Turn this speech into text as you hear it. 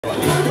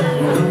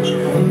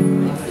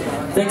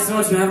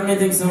much for having me.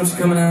 Thanks so much for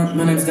coming out.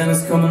 My name's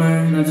Dennis Commoner,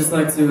 and I'd just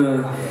like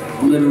to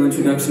a little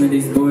introduction to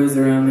these boys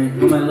around me.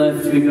 On my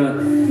left, we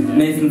got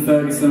Nathan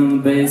Ferguson on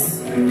the bass.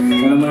 And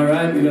on my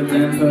right, we got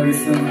Dan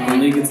Ferguson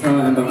on lead guitar,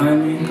 and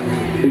behind me,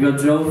 we got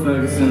Joel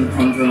Ferguson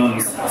on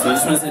drums. So I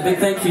just want to say a big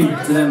thank you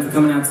to them for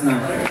coming out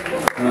tonight.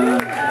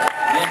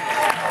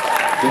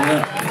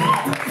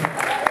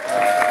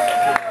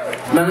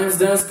 My name is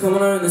Dennis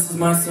Commoner, and this is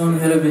my song,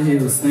 Head Over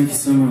Heels. Thank you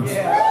so much.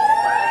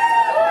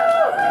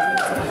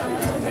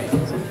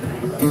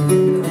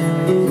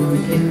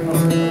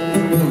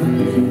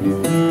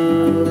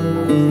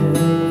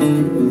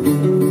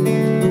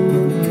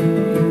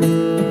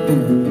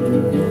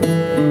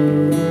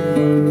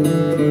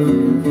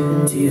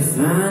 Do you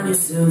find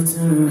yourself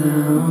turning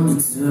around in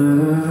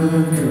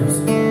circles?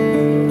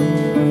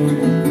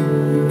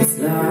 It's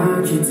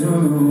like you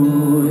don't know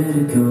where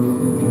to go.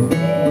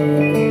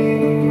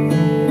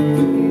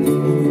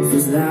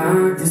 Feels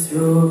like this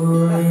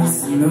road leads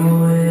to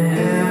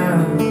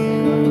nowhere,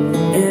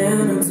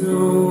 and I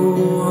don't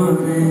want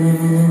it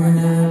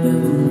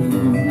alone.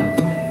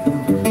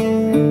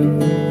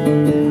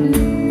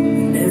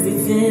 And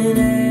everything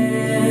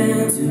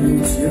ends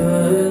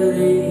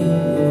eventually,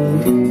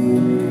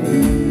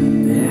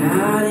 but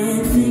I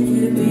didn't think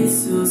it'd be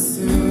so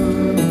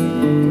soon.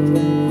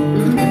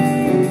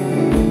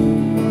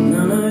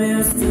 None of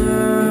it's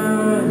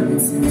done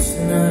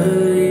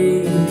intentionally,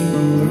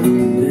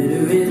 but I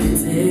really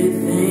did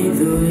think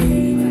the way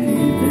you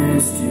did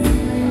that's true.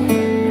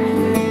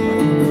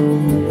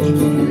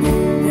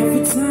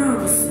 Every time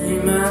I say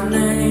my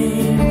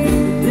name, I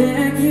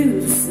beg you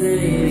to say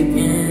it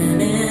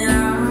again, and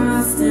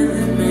I still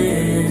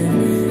admit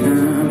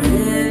I'm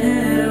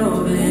head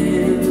over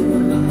heels.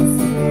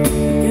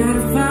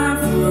 Gotta fight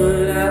for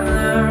what I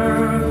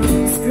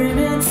learned,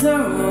 screaming to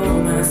all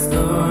my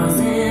stars,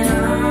 and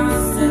I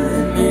still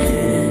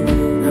admit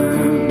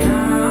I'm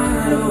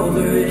not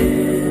over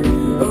it.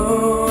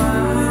 Oh, I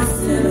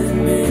still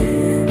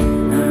admit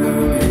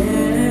I'm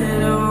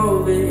head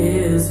over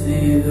heels for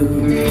you.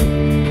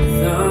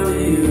 Thought of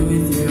you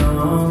with your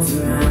arms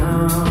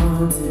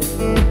around it.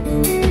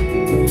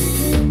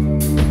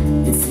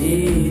 It's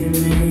eating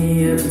me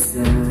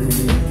upside,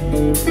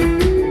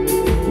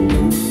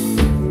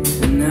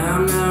 and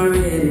I'm not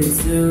ready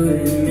to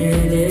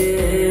admit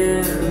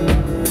it,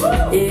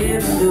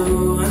 even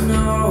though I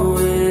know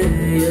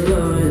where your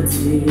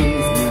loyalty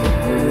is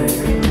high.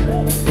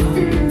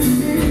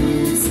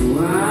 So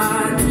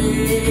why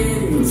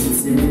didn't you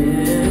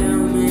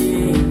tell me?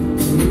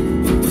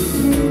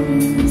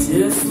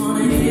 Just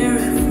wanna hear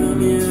it from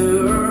you.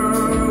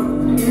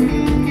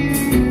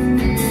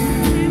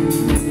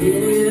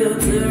 Did you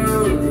do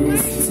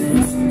this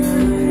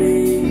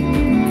intentionally?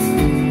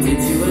 Did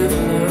you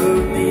ever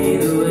love me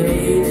the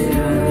way that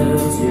I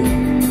loved you?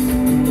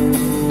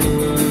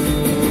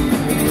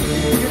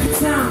 Every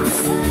time I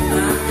say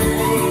my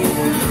name,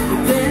 I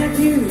beg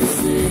you to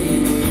say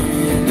it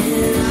again,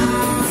 and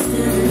I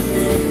still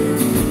admit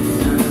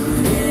I'm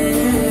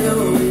head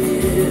over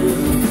heels.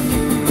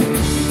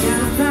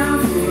 Gotta find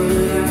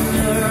what I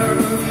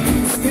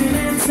learned,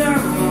 screaming turn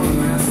all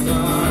my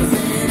stars,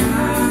 and I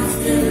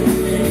still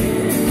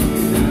admit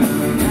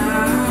I'm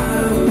not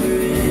over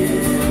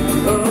it.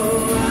 Oh,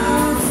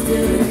 I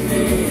still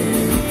admit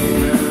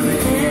I'm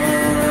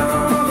head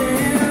over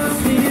heels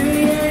for you,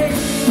 yeah.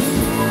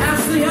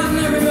 Ashley Hutton,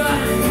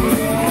 everybody.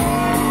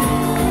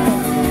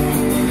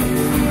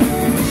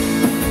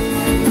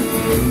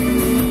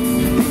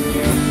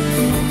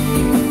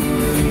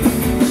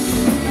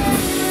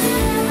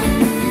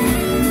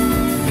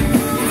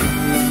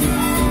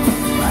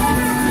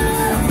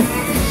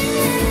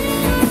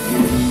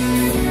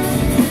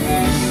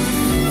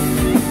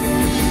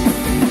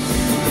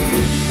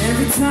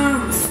 Every time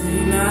I say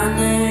my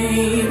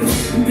name,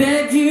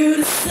 beg you